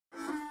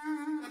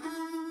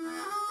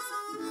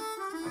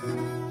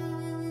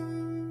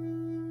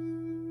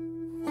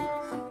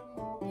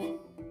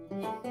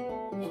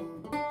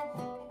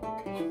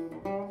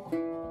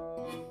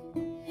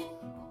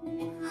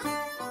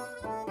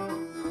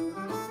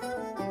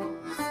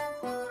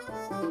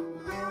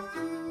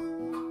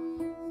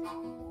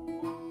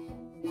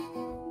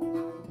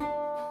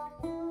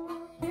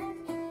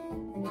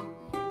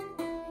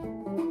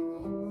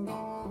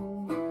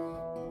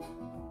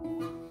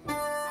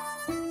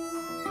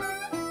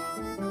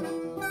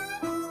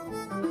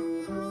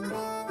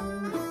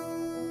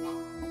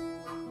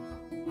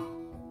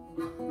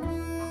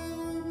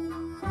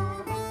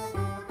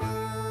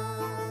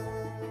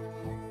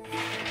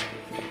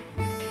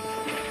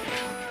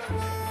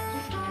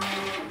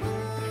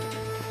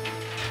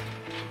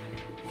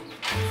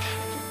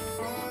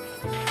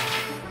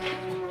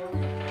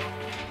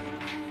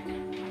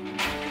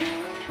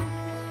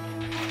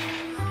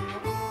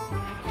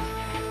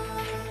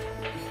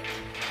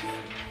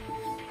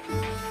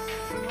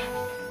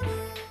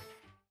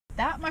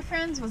That, my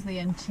friends, was the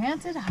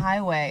Enchanted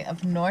Highway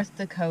of North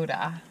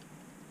Dakota.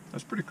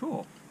 That's pretty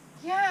cool.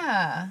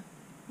 Yeah.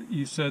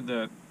 You said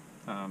that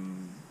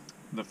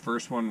the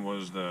first one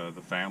was the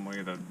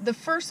family. The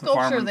first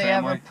sculpture they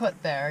family? ever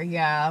put there,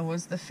 yeah,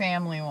 was the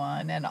family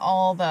one, and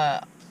all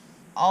the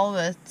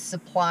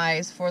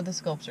supplies for the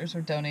sculptures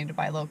were donated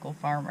by local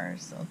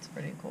farmers, so it's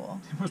pretty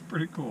cool. It was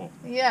pretty cool.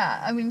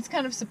 Yeah, I mean, it's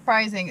kind of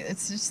surprising.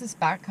 It's just this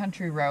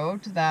backcountry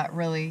road that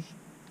really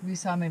we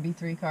saw maybe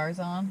 3 cars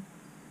on.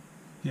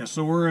 Yeah,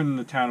 so we're in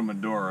the town of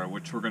Medora,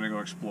 which we're going to go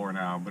explore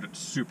now, but it's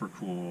super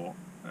cool.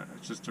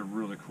 It's just a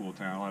really cool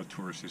town, a lot of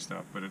touristy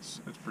stuff, but it's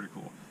pretty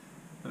cool.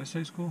 Did I say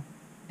it's cool?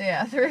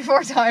 Yeah, 3 or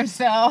 4 times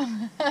now.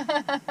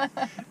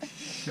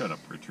 Shut up,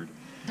 Richard.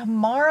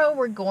 Tomorrow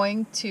we're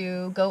going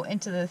to go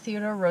into the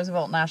Theodore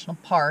Roosevelt National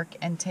Park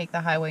and take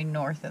the highway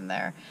north in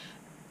there.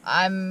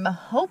 I'm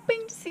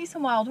hoping to see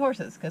some wild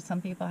horses, because some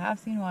people have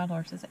seen wild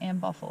horses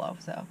and buffalo,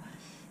 so...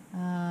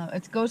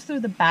 it goes through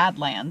the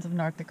Badlands of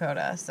North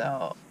Dakota,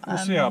 so... We'll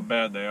see how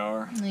bad they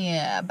are.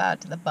 Yeah,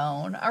 bad to the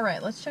bone.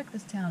 Alright, let's check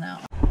this town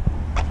out.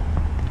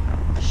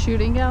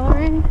 Shooting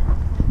gallery,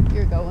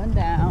 you're going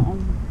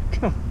down.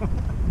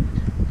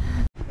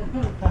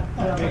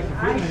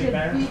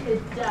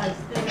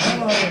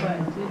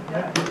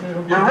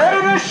 You're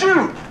ready to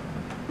shoot!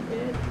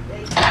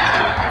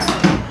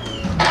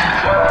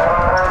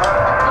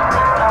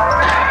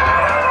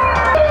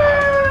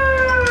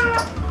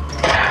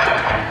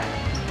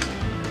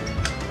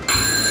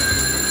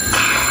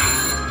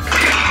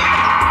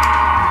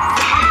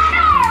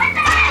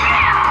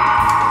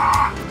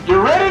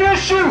 You're ready to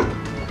shoot!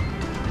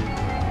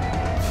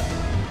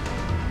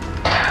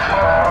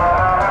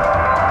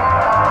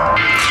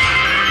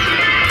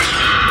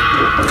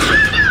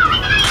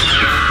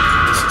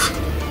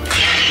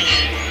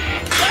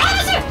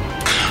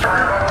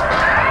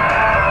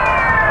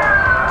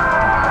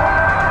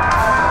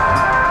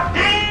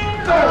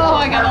 Oh,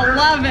 I got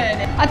 11.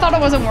 I thought it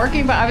wasn't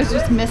working, but I was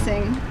just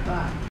missing.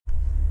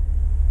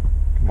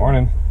 Good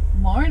morning.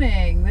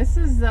 Morning. This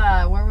is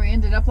where we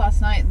ended up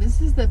last night.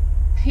 This is the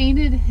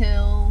Painted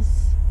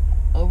Hills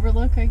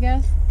Overlook, I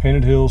guess.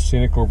 Painted Hills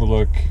Scenic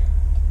Overlook,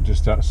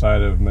 just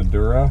outside of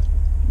Medora.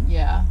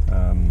 Yeah.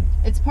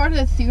 It's part of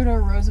the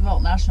Theodore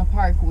Roosevelt National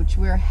Park, which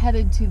we're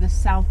headed to the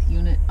south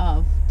unit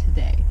of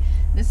today.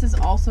 This is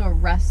also a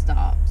rest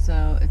stop,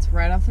 so it's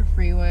right off the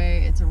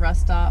freeway. It's a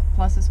rest stop,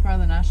 plus it's part of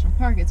the national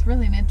park. It's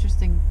really an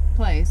interesting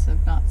place.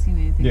 I've not seen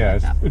anything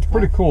like that before. It's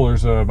pretty cool.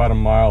 There's about a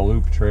mile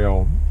loop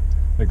trail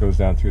that goes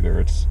down through there.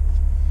 It's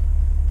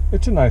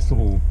a nice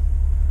little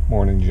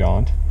morning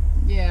jaunt.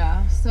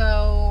 Yeah,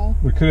 so...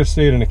 We could have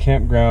stayed in a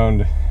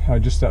campground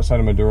just outside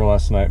of Medora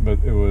last night, but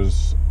it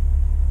was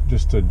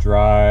just a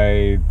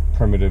dry,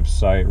 primitive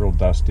site, real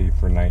dusty,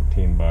 for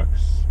 $19.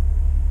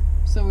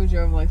 So we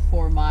drove like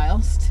 4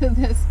 miles to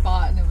this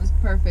spot, and it was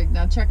perfect.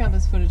 Now check out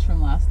this footage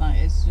from last night.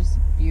 It's just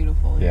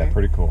beautiful here. Yeah,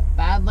 pretty cool.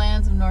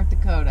 Badlands of North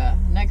Dakota.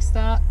 Next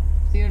stop,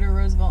 Theodore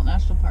Roosevelt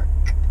National Park.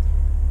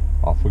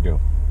 Off we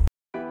go.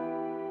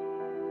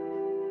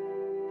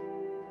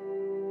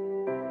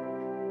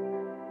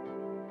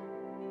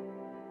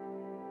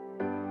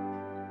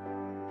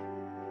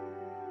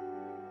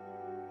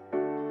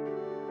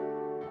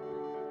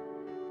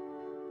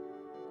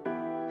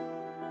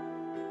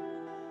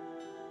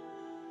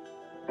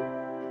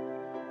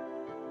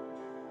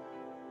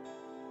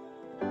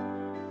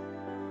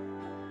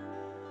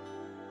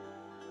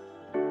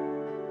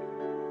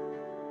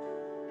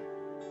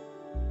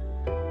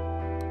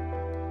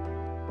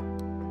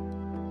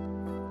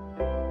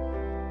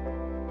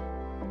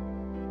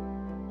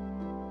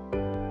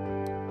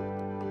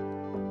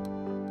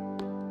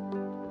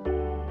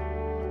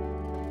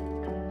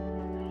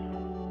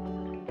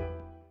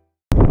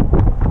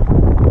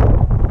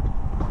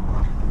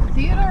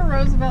 Theodore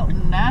Roosevelt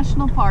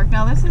National Park.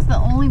 Now this is the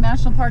only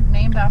national park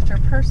named after a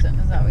person.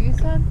 Is that what you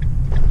said?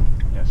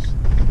 Yes.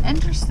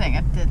 Interesting.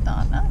 I did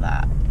not know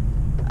that.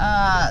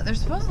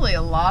 There's supposedly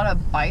a lot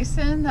of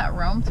bison that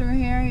roam through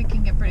here. You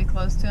can get pretty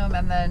close to them.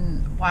 And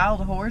then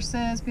wild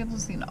horses. People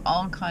have seen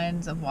all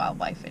kinds of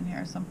wildlife in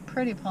here. So I'm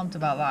pretty pumped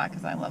about that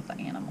because I love the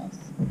animals.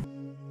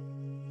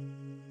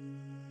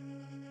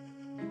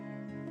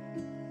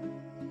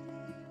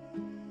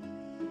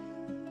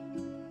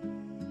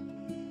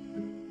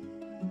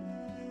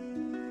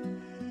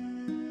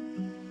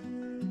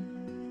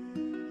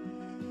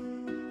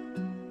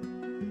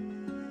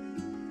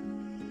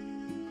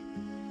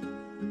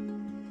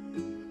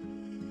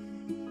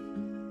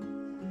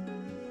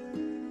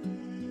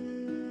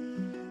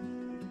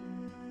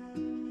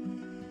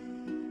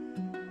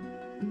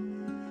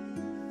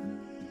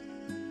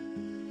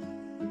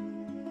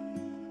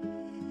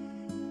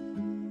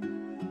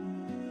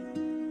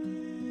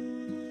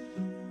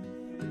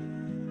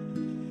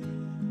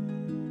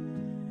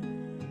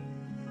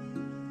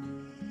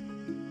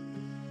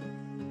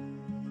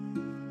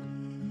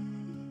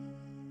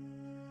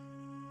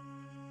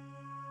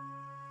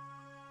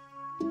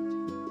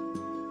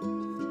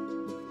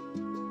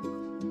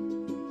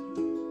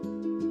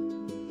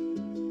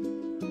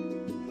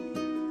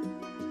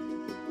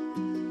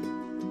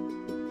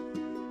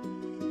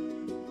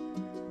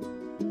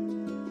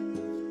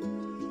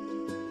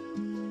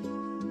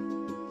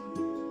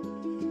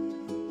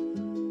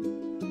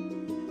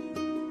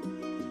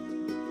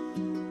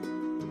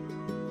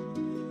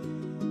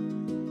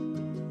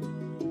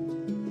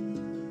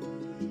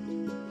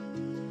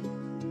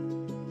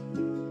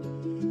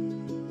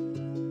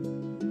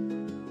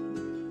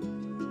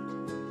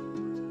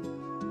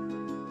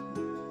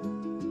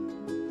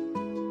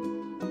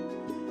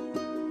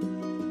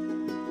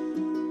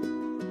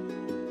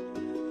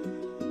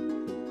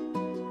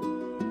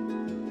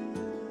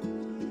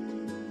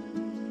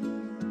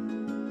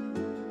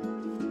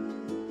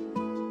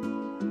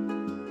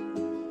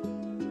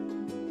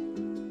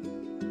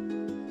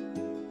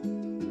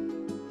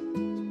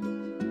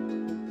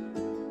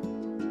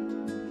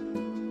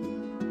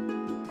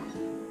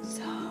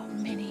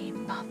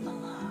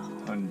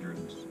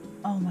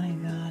 Oh my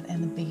god,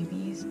 and the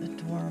baby's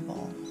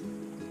adorable.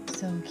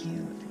 So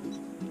cute.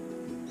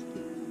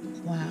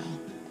 Wow,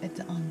 it's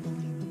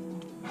unbelievable.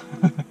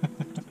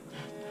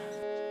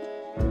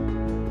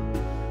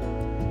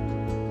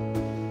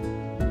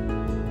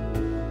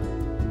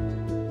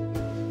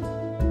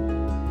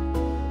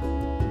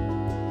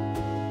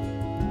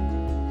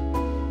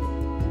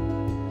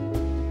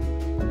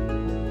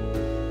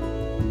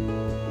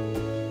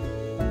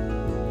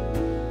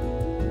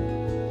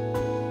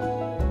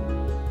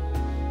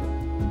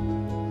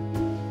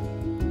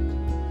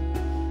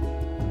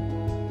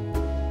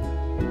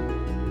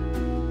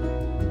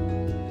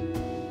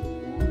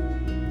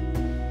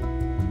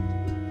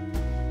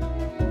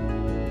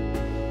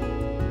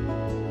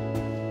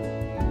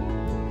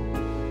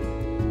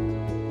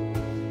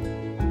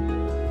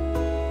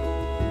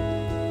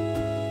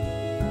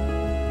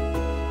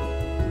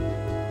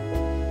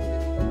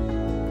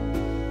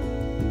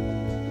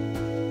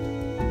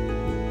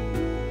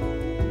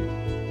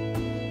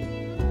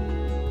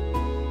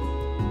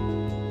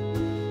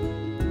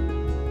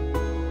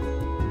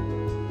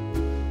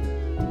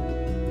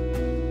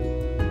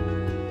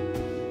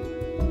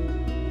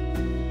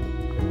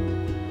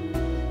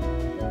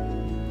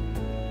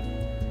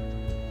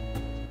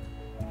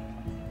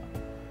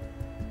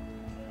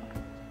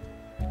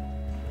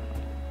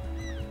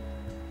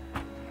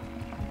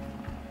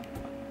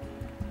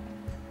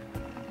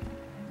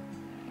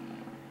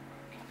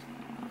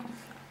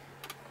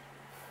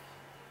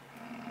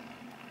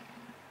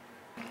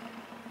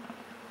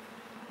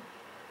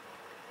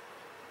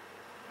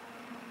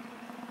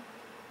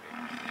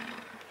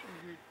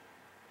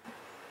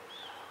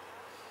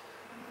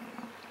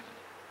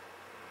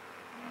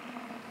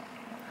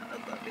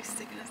 He's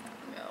sticking his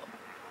tongue out.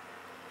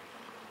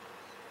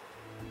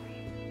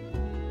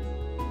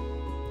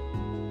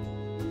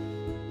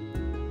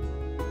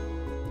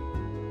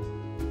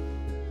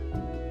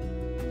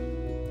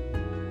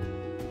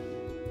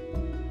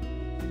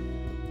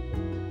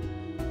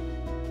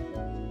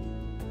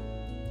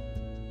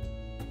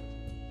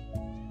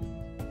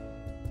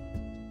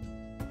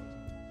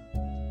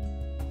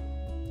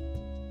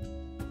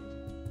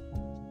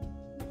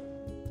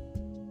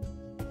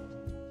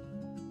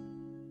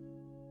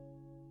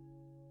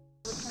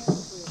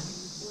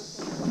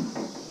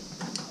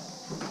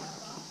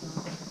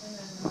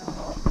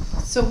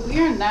 So we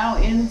are now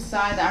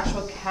inside the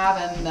actual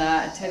cabin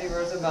that Teddy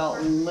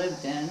Roosevelt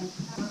lived in.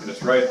 And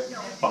it's right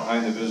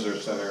behind the visitor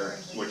center,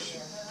 which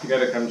you got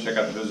to come check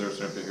out the visitor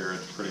center here.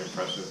 It's pretty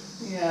impressive.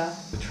 Yeah.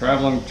 The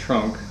traveling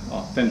trunk,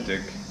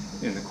 authentic,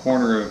 in the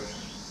corner of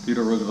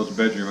Theodore Roosevelt's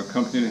bedroom,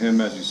 accompanied him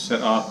as he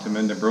set off to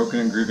mend a broken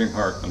and grieving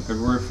heart. On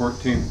February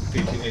 14,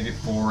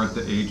 1884, at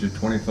the age of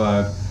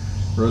 25,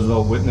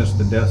 Roosevelt witnessed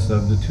the deaths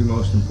of the two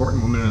most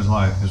important women in his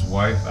life, his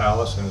wife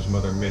Alice and his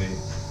mother Minnie.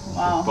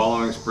 Wow. The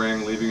following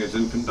spring, leaving his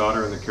infant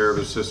daughter in the care of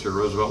his sister,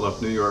 Roosevelt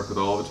left New York with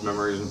all of its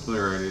memories and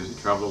familiarities.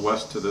 He traveled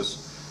west to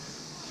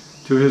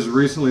his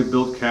recently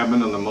built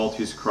cabin on the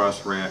Maltese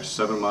Cross Ranch,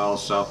 7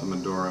 miles south of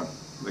Medora.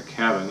 the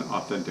cabin,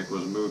 Authentic,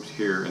 was moved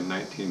here in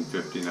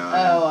 1959.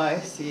 Oh, I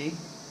see.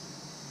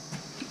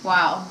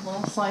 Wow,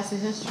 little slice of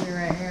history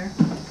right here.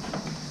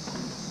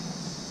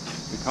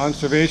 The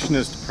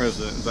conservationist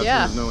president, that's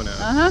what he's known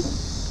as.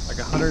 Like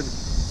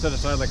set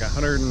aside like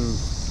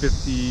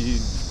 150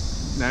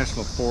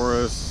 national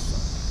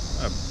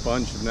forests, a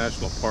bunch of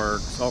national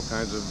parks, all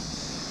kinds of,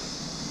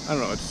 I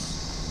don't know,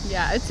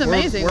 it's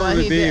amazing where what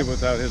would he be did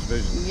without his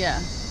vision. Yeah.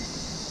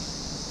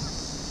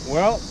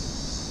 Well,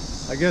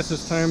 I guess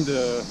it's time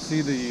to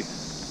see the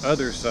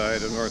other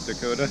side of North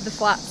Dakota. The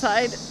flat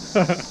side.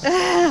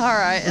 All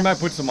right. We might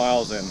put some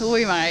miles in.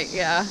 We might,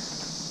 yeah.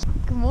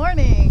 Good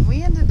morning.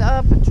 We ended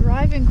up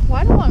driving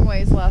quite a long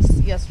ways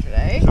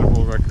yesterday. Set a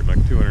world record,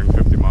 like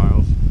 250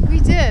 miles. We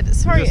did.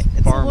 Sorry,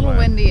 it's a little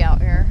windy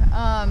out here.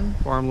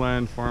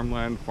 Farmland,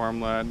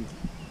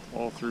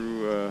 all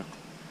through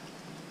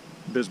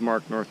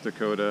Bismarck, North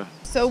Dakota.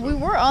 So we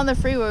were on the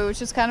freeway,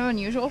 which is kind of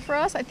unusual for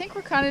us. I think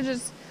we're kind of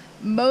just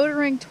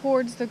motoring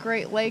towards the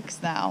Great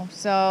Lakes now.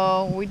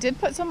 So we did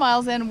put some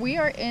miles in. We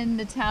are in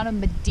the town of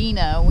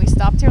Medina. We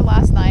stopped here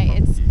last night.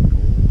 It's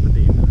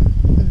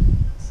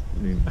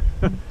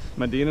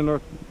Medina,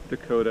 North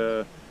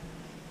Dakota.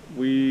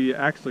 We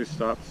actually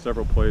stopped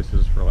several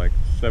places for like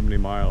 70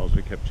 miles.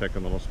 We kept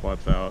checking little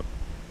spots out,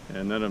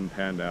 and none of them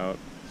panned out.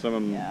 Some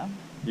of them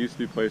used to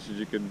be places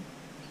you could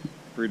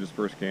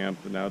pre-disperse camp,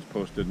 but now it's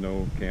posted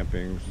no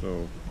camping.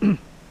 So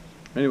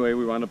anyway,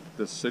 we wound up at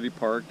the city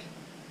park,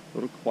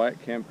 little quiet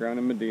campground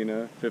in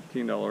Medina,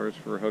 $15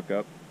 for a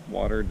hookup,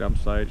 water, dump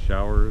site,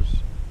 showers,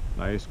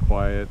 nice,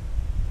 quiet,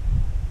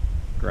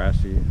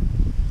 grassy.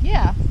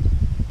 Yeah.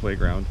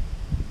 Playground.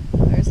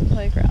 There's a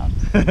playground.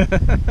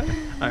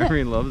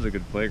 Irene loves a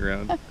good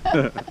playground.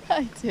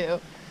 I do.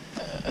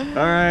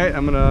 Alright,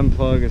 I'm gonna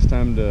unplug. It's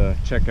time to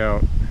check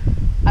out.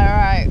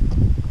 Alright.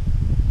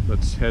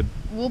 Let's head.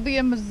 We'll be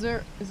in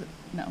Missouri. Is it?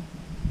 No.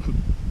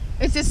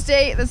 It's a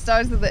state that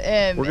starts with the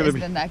M. Is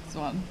the next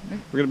one.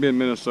 We're gonna be in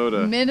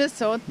Minnesota.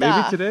 Minnesota.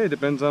 Maybe today.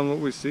 Depends on what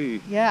we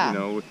see. Yeah.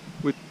 You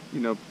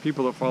know,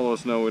 people that follow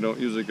us know we don't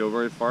usually go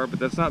very far, but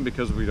that's not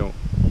because we don't.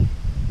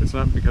 It's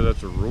not because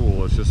that's a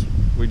rule. It's just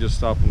we just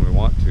stop when we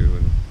want to,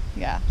 and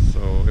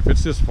so if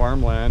it's just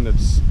farmland,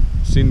 it's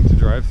scenic to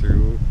drive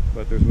through,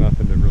 but there's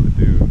nothing to really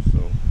do.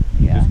 So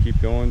just keep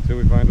going until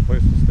we find a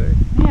place to stay.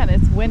 Man,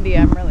 it's windy.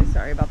 I'm really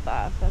sorry about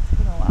that. That's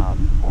kind of loud.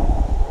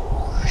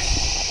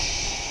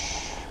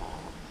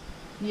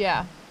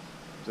 Yeah.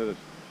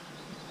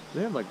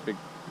 They have like big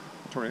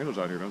tornadoes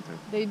out here, don't they?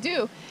 They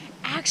do.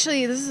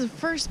 Actually, this is the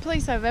first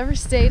place I've ever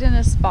stayed in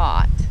a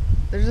spot.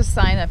 There's a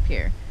sign up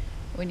here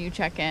when you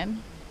check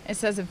in. It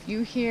says if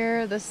you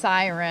hear the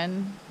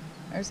siren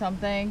or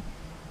something,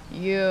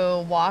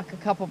 you walk a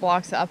couple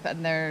blocks up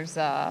and there's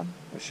a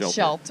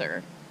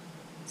shelter.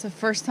 It's the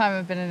first time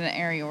I've been in an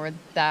area where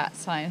that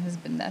sign has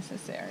been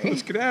necessary.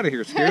 Let's get out of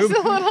here, Scoob.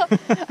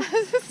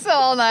 So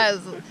all night I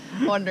was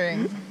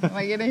wondering, am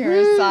I going to hear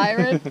a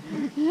siren?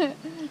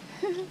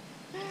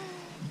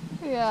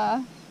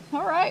 Yeah.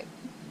 All right.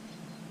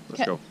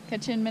 Let's go.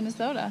 Catch you in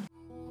Minnesota.